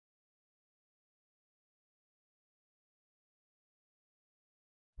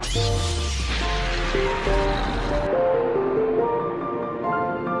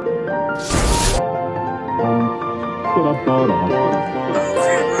Where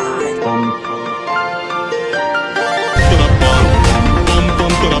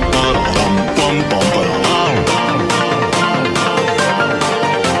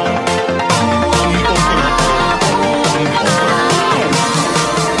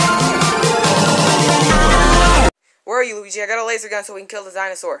are you, Luigi? I got a laser gun so we can kill the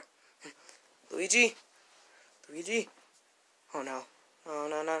dinosaur. Luigi? Luigi? Oh no. No,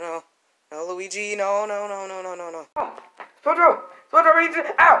 no, no, no. No, Luigi. No, no, no, no, no, no, no. Oh, SpongeBob! SpongeBob, I need you.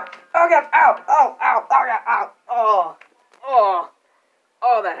 Ow! Oh, God. Ow! Oh, ow! Oh, God. Ow! Oh! Oh!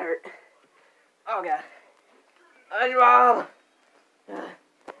 Oh, that hurt. Oh, God. SpongeBob!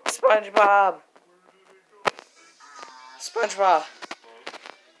 SpongeBob! SpongeBob!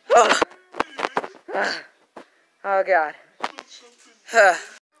 Oh, God.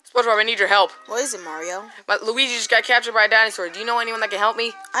 SpongeBob, I need your help. What is it, Mario? Luigi just got captured by a dinosaur. Do you know anyone that can help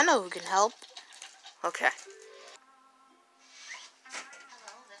me? I know who can help. Okay.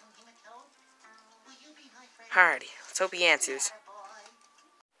 Alrighty, let's hope he answers.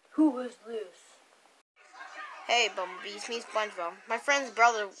 Who is this? Hey, Bumblebee, it's me, SpongeBob. My friend's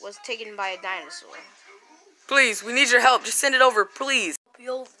brother was taken by a dinosaur. Please, we need your help. Just send it over, please. I'll be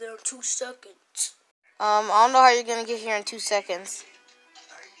over there in 2 seconds. I don't know how you're gonna get here in 2 seconds.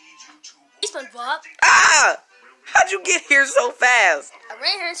 Hey, SpongeBob. Ah! How'd you get here so fast? I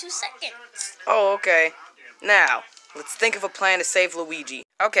ran here in 2 seconds. Oh, okay. Now, let's think of a plan to save Luigi.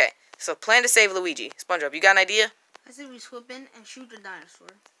 Okay, so plan to save Luigi. SpongeBob, you got an idea? I said we swoop in and shoot the dinosaur.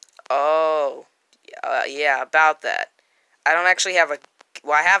 Oh, yeah, about that. I don't actually have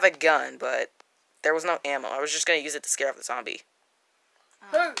well, I have a gun, but there was no ammo. I was just going to use it to scare off the zombie.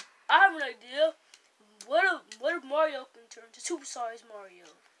 Hey, I have an idea. What if Mario can turn to super-sized Mario?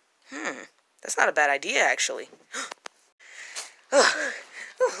 That's not a bad idea, actually.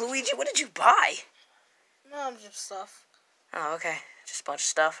 Luigi, what did you buy? No, just stuff. Oh, okay. Just a bunch of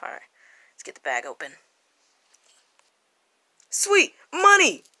stuff. Alright. Let's get the bag open. Sweet!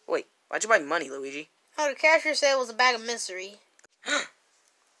 Money! Wait, why'd you buy money, Luigi? Oh, the cashier said it was a bag of mystery.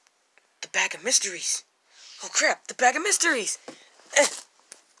 The bag of mysteries. Oh crap, the bag of mysteries.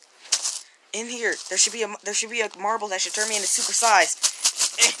 In here, there should be a marble that should turn me into super size.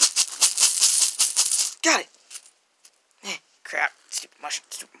 Got it. Crap, stupid mushroom,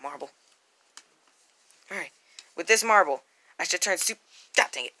 stupid marble. Alright, with this marble, I should turn super...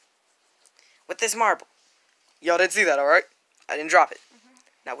 God dang it. With this marble. Y'all didn't see that, alright? I didn't drop it.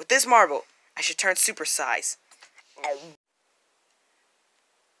 Now, with this marble, I should turn super size.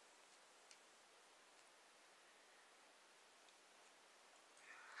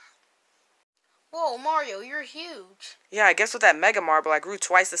 Whoa, Mario, you're huge. Yeah, I guess with that mega marble, I grew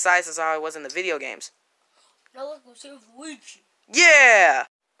twice the size as how I was in the video games. Now let's go save Luigi. Yeah!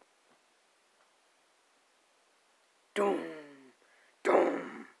 Doom,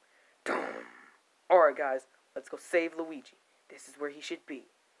 doom, doom. Alright, guys, let's go save Luigi. This is where he should be.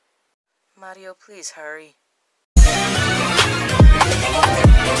 Mario, please hurry.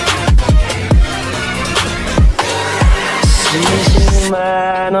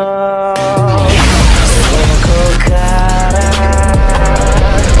 Man.